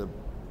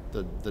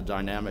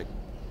dynamic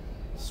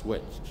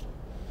switched.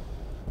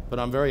 But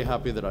I'm very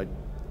happy that I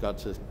got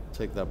to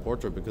take that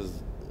portrait, because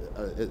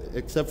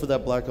except for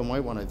that black and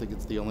white one, I think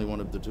it's the only one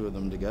of the two of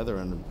them together,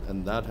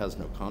 and that has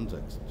no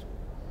context,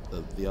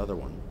 the other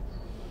one.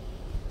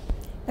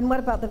 And what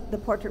about the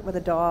portrait with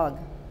a dog?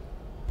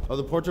 Oh,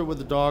 the portrait with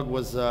the dog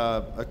was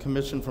a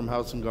commission from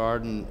House and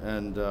Garden,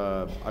 and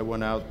I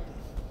went out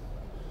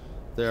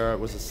there. It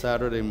was a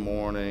Saturday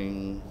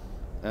morning,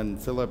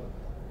 and Philip,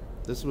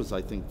 this was,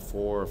 I think,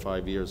 4 or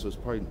 5 years, it was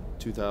probably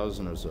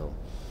 2000 or so,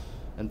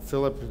 and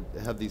Philip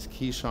had these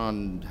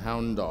Keeshon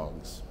hound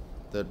dogs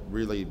that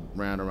really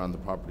ran around the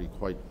property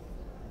quite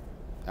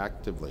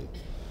actively.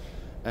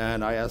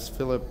 And I asked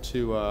Philip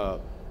to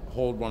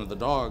hold one of the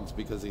dogs,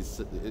 because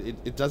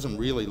it doesn't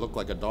really look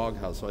like a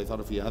doghouse, so I thought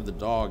if you had the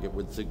dog, it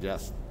would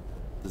suggest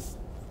this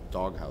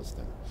doghouse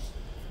thing.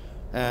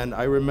 And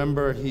I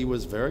remember he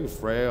was very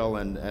frail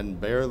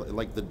and barely,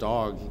 like the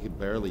dog, he could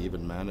barely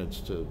even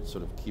manage to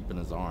sort of keep in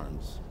his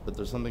arms. But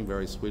there's something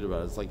very sweet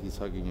about it. It's like he's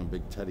hugging a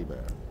big teddy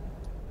bear.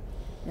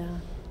 Yeah.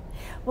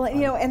 Well,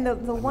 and the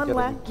one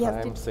last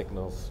time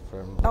signals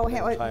from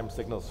time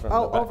signals from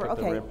the back over. of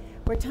the Okay, room.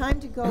 we're time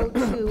to go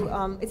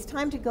to. It's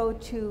time to go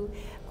to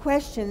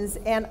questions,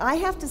 and I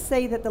have to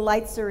say that the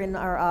lights are in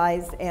our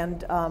eyes,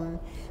 and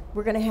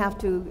we're going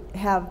to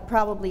have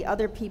probably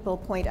other people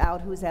point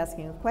out who's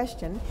asking a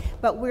question.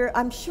 But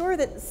I'm sure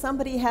that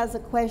somebody has a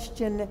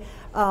question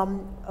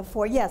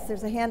yes,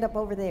 there's a hand up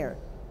over there.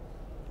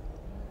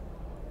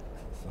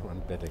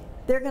 Someone bidding.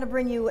 They're going to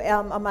bring you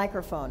a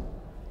microphone.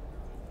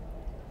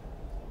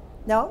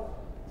 No?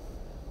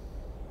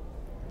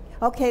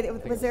 Okay,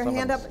 was there a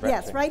hand up?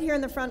 Yes, right here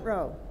in the front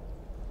row.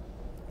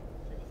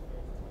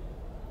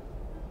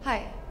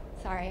 Hi,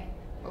 sorry.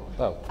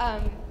 Oh.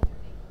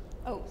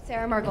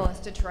 Sarah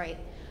Margolis, Detroit.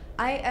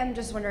 I am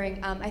just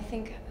wondering, I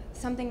think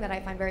something that I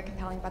find very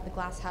compelling about the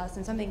Glass House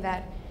and something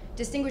that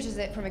distinguishes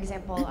it from,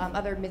 example,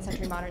 other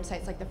mid-century modern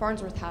sites like the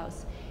Farnsworth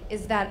House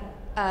is that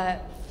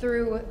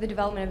through the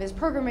development of its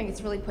programming,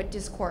 it's really put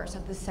discourse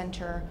at the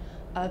center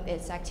of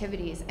its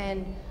activities.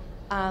 And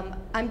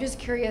I'm just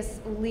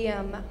curious,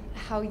 Liam,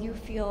 how you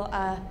feel,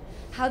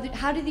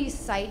 how do these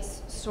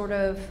sites sort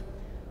of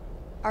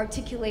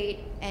articulate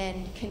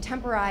and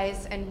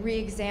contemporize and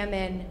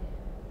re-examine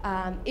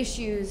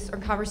issues or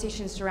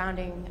conversations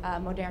surrounding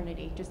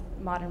modernity, just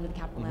modern with a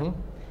capital M?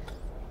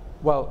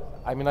 Well,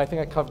 I mean, I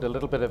think I covered a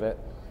little bit of it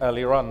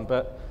earlier on,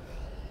 but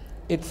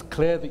it's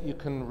clear that you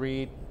can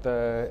read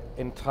the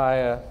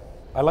entire,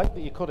 I like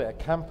that you called it a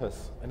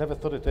campus. I never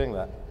thought of doing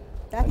that.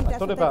 I think that's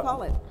what they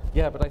call it.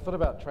 Yeah, but I thought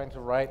about trying to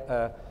write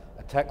a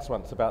text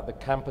once about the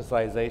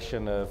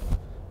campusization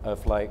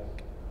of like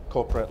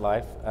corporate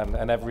life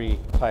and every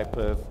type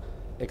of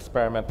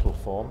experimental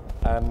form.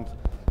 And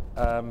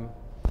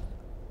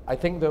I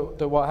think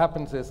that what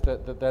happens is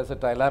that there's a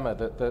dilemma,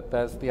 that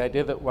there's the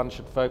idea that one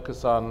should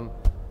focus on,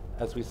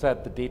 as we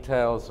said, the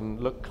details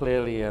and look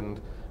clearly and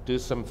do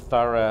some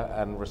thorough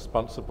and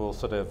responsible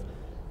sort of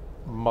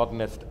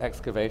modernist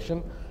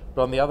excavation.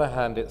 But on the other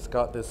hand, it's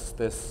got this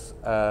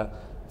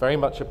very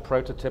much a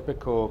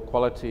prototypical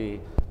quality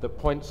that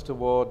points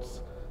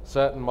towards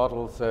certain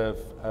models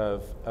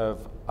of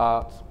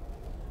art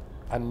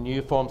and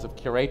new forms of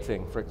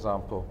curating, for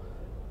example,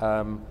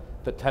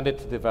 that tended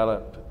to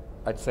develop,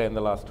 I'd say, in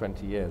the last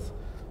 20 years,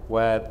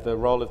 where the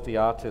role of the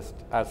artist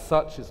as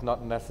such is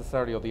not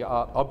necessarily, or the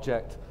art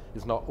object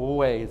is not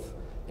always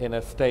in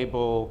a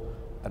stable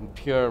and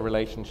pure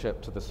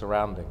relationship to the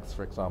surroundings,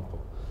 for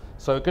example.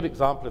 So a good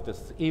example of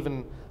this,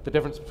 even the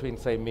difference between,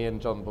 say, me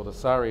and John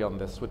Baldessari on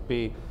this would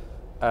be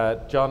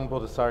John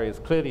Baldessari is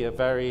clearly a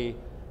very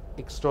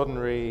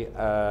extraordinary,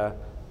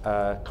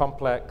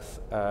 complex,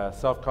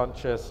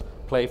 self-conscious,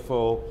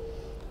 playful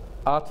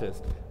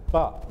artist.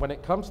 But when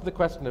it comes to the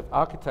question of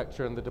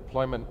architecture and the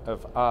deployment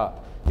of art,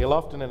 he'll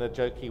often in a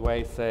jokey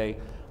way say,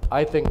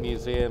 I think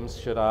museums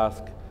should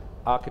ask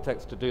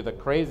architects to do the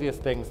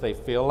craziest things they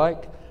feel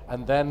like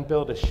and then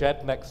build a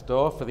shed next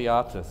door for the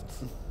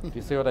artists. Do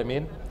you see what I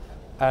mean?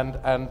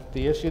 And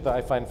the issue that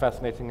I find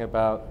fascinating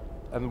about,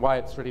 and why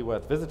it's really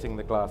worth visiting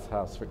the Glass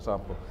House, for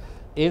example,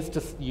 is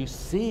you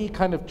see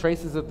kind of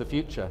traces of the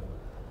future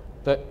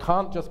that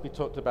can't just be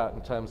talked about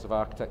in terms of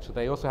architecture.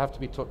 They also have to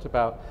be talked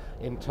about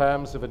in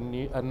terms of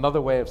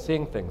another way of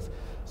seeing things.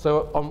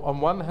 So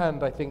on one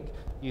hand, I think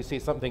you see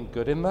something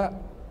good in that.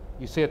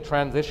 You see a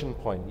transition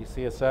point. You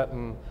see a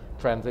certain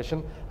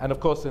transition. And of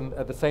course,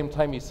 at the same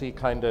time, you see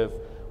kind of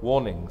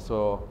warnings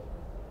or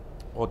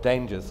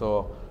dangers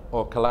or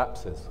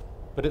collapses.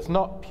 But it's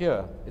not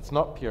pure. It's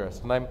not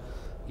purist. And I'm,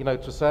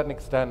 to a certain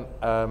extent,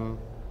 I've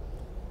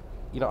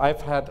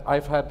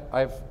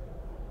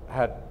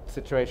had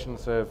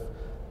situations of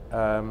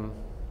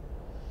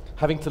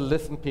having to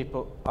listen to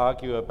people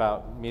argue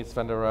about Mies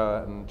van der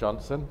Rohe and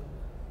Johnson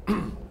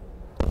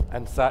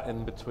and sat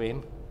in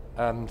between.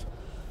 And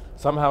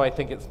somehow I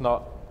think it's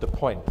not the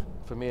point.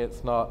 For me,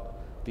 it's not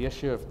the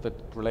issue of the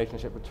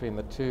relationship between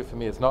the two. For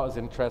me, it's not as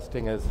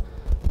interesting as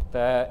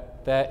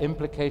their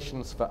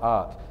implications for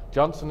art.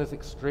 Johnson is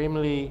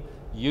extremely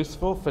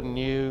useful for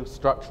new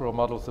structural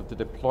models of the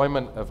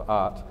deployment of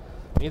art.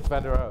 Mies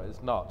van der Rohe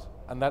is not.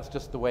 And that's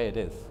just the way it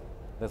is.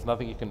 There's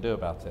nothing you can do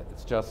about it.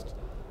 It's just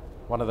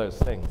one of those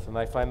things. And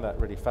I find that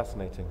really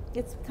fascinating.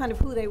 It's kind of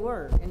who they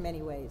were in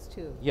many ways,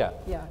 too. Yeah.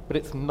 Yeah.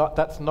 But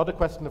that's not a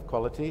question of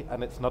quality,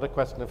 and it's not a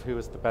question of who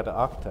is the better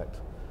architect.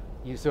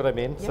 You see what I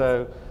mean? Yes.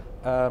 So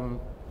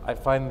I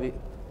find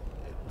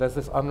there's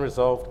this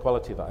unresolved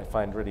quality that I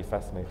find really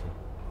fascinating.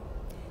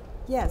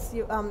 Yes,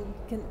 you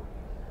can...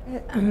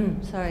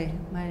 Sorry,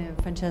 my name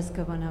is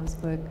Francesca von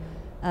Habsburg.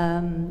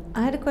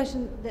 I had a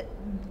question that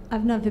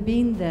I've never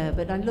been there,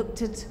 but I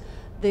looked at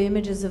the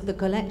images of the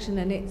collection,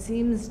 and it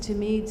seems to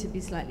me to be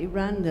slightly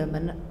random.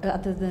 And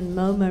other than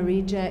MoMA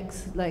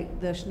rejects,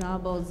 like the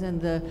Schnabels and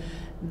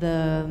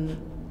the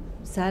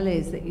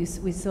Salles that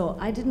we saw,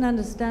 I didn't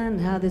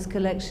understand how this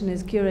collection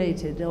is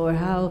curated or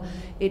how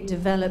it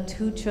developed,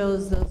 who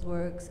chose those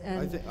works,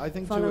 and I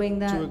think following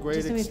to that, a great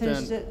just let me finish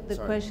extent, the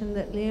question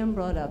that Liam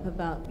brought up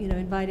about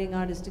inviting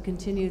artists to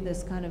continue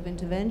this kind of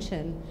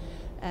intervention.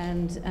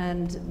 And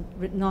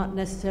not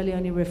necessarily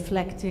only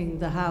reflecting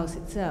the house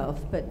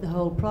itself, but the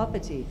whole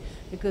property.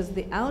 Because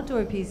the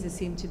outdoor pieces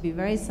seem to be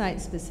very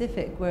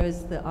site-specific,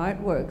 whereas the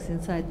artworks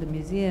inside the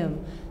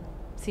museum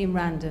seem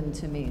random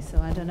to me. So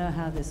I don't know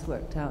how this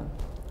worked out.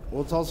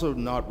 Well, it's also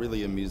not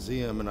really a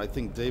museum, and I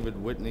think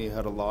David Whitney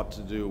had a lot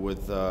to do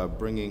with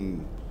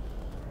bringing,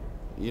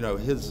 you know,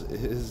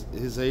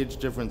 his age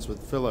difference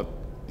with Philip.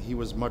 He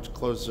was much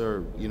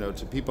closer, you know,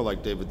 to people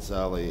like David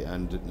Sally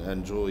and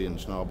Julian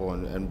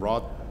Schnabel, and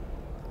brought,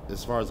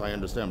 as far as I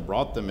understand,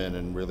 brought them in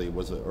and really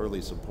was an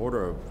early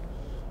supporter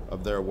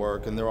of their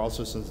work. And there are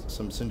also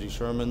some Cindy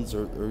Shermans.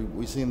 Are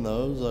we seen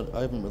those?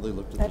 I haven't really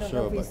looked at the show. I don't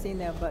know if we've seen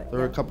that, but there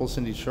are a couple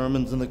Cindy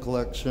Shermans in the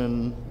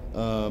collection.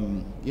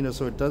 You know,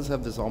 so it does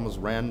have this almost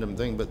random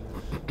thing. But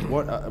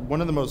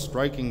one of the most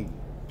striking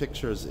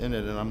pictures in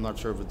it, and I'm not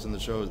sure if it's in the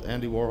show, is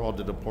Andy Warhol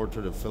did a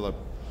portrait of Philip.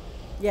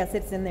 Yes,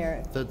 it's in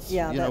there. That's,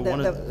 yeah, you know,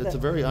 it's a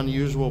very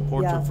unusual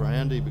portrait for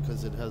Andy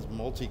because it has a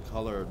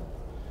multicolored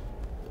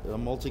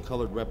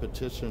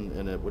repetition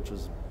in it, which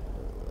was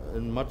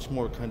and much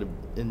more kind of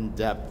in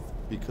depth,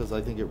 because I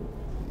think it,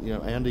 you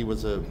know, Andy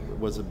was a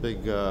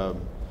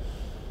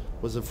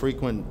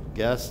frequent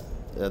guest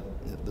at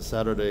the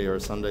Saturday or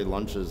Sunday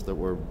lunches that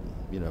were,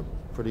 you know,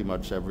 pretty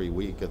much every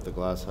week at the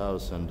Glass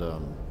House, and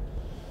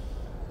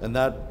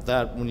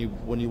that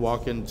when you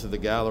walk into the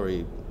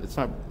gallery, it's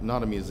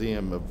not a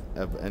museum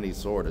of any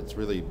sort. It's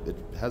really, it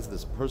has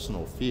this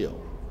personal feel,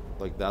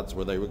 like that's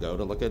where they would go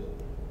to look at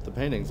the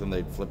paintings, and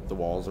they'd flip the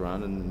walls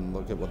around and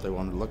look at what they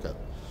wanted to look at.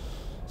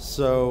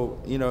 So,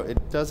 you know,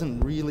 it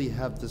doesn't really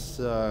have this,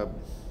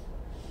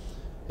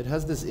 it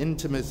has this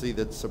intimacy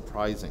that's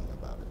surprising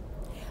about it.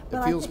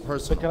 It feels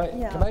personal.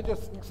 Can I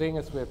just, seeing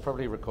as we're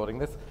probably recording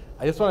this,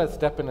 I just want to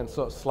step in and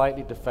sort of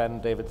slightly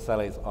defend David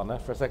Sally's honor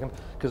for a second,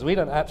 because we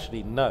don't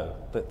actually know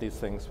that these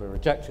things were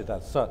rejected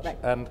as such. Right.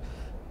 And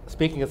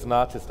speaking as an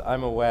artist,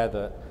 I'm aware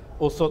that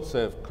all sorts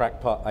of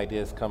crackpot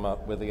ideas come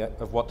up with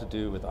of what to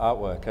do with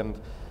artwork, and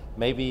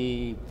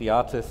maybe the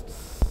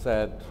artists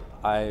said,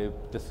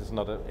 this is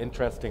not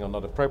interesting or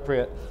not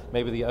appropriate.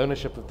 Maybe the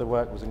ownership of the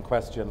work was in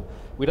question.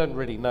 We don't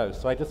really know.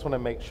 So I just want to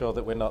make sure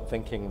that we're not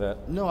thinking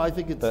that. No, I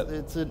think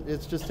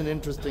it's just an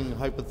interesting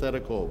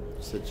hypothetical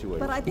situation.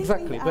 But I think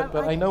exactly. But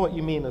I know what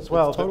you mean as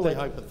well. It's totally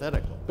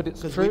hypothetical. But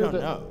it's true. We don't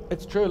know.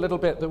 It's true a little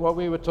bit that what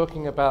we were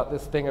talking about,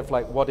 this thing of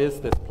like, what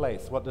is this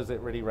place? What does it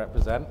really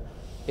represent?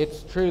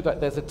 It's true that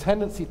there's a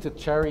tendency to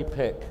cherry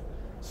pick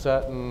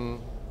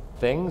certain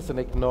things and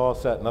ignore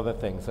certain other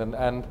things.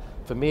 And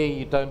for me,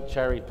 you don't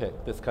cherry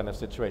pick this kind of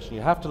situation. You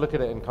have to look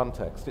at it in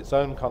context, its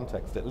own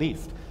context at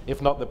least,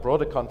 if not the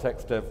broader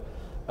context of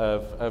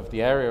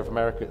the area of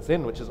America it's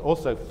in, which is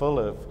also full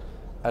of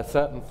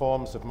certain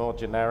forms of more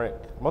generic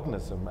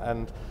modernism.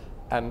 And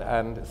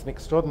it's an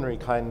extraordinary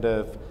kind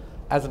of,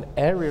 as an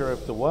area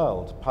of the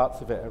world, parts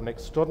of it are an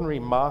extraordinary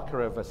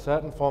marker of a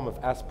certain form of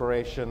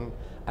aspiration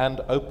and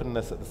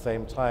openness at the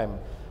same time.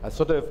 A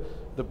sort of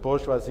the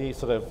bourgeoisie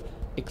sort of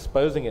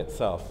exposing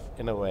itself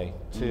in a way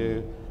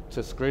to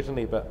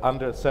scrutiny, but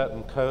under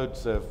certain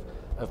codes of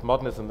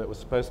modernism that was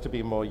supposed to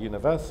be more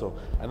universal.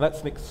 And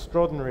that's an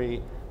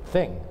extraordinary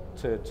thing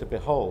to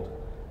behold.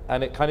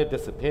 And it kind of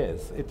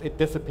disappears. It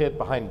disappeared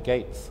behind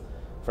gates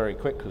very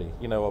quickly,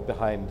 you know, or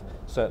behind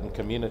certain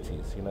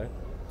communities, you know.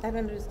 I don't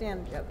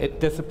understand. It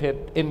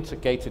disappeared into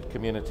gated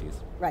communities.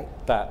 Right.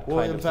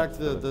 Well, in fact,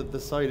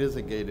 the site is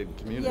a gated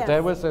community. Yes.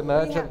 There was an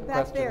urgent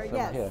back question there, from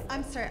yes. here.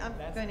 I'm sorry, I'm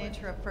going to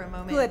interrupt for a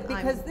moment. Good,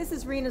 because this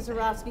is Rena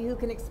Zarowski, who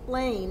can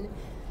explain,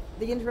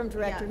 the interim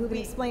director, who can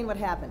explain what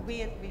happened.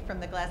 We from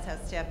the Glass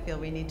House staff feel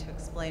we need to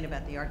explain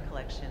about the art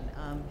collection.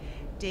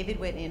 David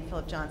Whitney and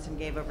Philip Johnson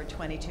gave over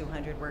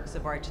 2,200 works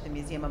of art to the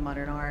Museum of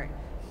Modern Art.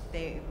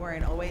 They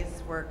weren't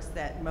always works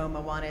that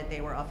MoMA wanted.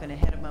 They were often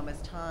ahead of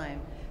MoMA's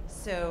time.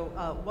 So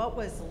what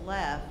was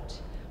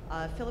left,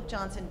 Philip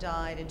Johnson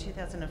died in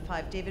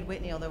 2005. David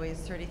Whitney, although he's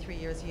 33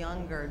 years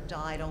younger,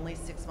 died only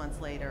 6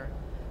 months later.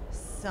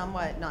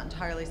 Somewhat, not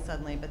entirely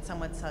suddenly, but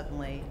somewhat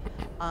suddenly.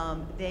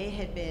 They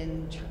had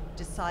been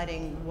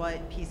deciding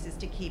what pieces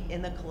to keep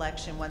in the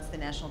collection once the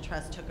National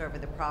Trust took over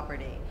the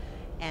property.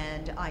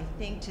 And I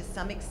think to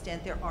some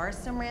extent there are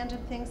some random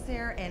things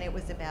there, and it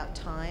was about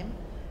time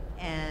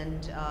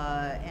and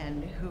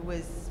who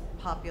was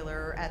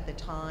popular at the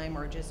time,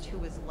 or just who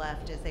was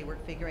left as they were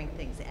figuring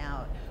things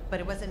out. But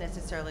it wasn't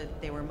necessarily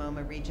that they were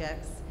MoMA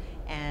rejects.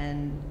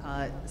 And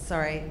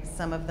sorry,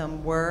 some of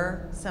them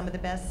were some of the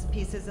best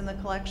pieces in the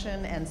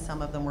collection, and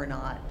some of them were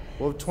not.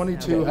 Well,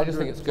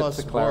 2,200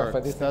 plus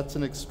works, that's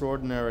an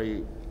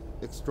extraordinarily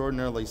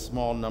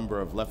small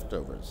number of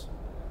leftovers.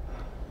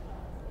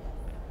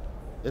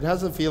 It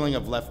has a feeling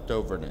of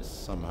leftoverness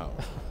somehow.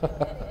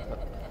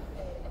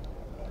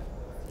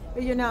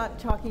 You're not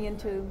talking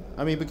into.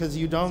 I mean, because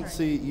you don't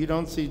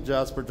see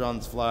Jasper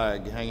John's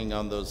flag hanging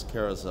on those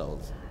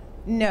carousels.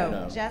 No, you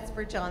know.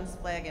 Jasper John's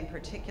flag in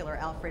particular,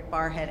 Alfred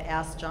Barr had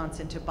asked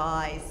Johnson to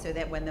buy so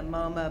that when the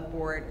MoMA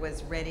board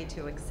was ready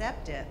to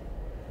accept it,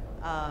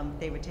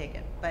 they would take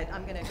it. But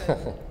I'm going to go to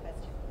the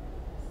question.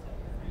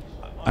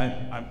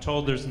 I'm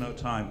told there's no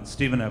time.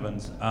 Stephen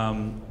Evans.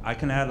 I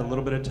can add a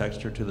little bit of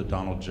texture to the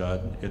Donald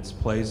Judd. It's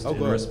placed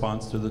in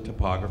response to the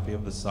topography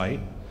of the site.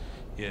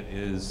 It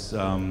is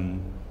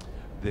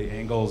the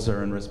angles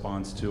are in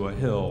response to a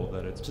hill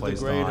that it's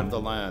placed on. To the grade of the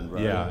land,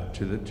 right? Yeah,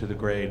 to the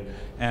grade.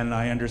 And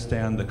I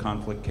understand the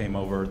conflict came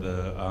over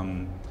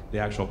the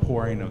actual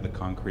pouring of the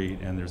concrete,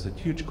 and there's a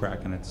huge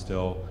crack in it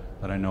still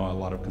that I know a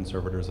lot of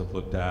conservators have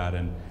looked at,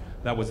 and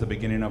that was the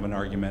beginning of an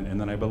argument.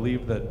 And then I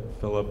believe that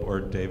Philip or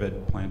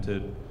David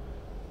planted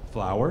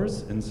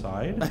flowers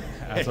inside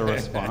as a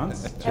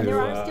response to And there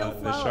are still the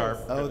flowers. sharp.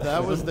 Oh,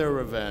 that was their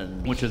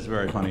revenge. Which is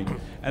very funny.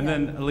 And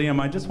then, Liam,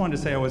 I just wanted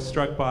to say I was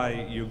struck by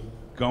you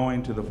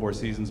going to the Four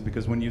Seasons,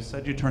 because when you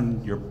said you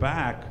turned your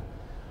back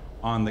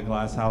on the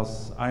glass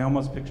house, I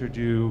almost pictured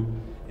you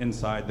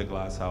inside the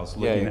glass house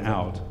looking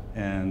out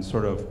and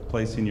sort of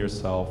placing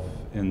yourself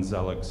in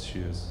Zellick's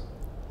shoes.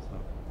 So.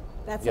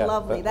 That's Yeah,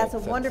 lovely. that That's a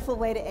makes sense. wonderful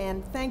way to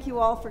end. Thank you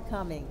all for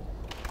coming.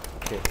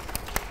 Okay.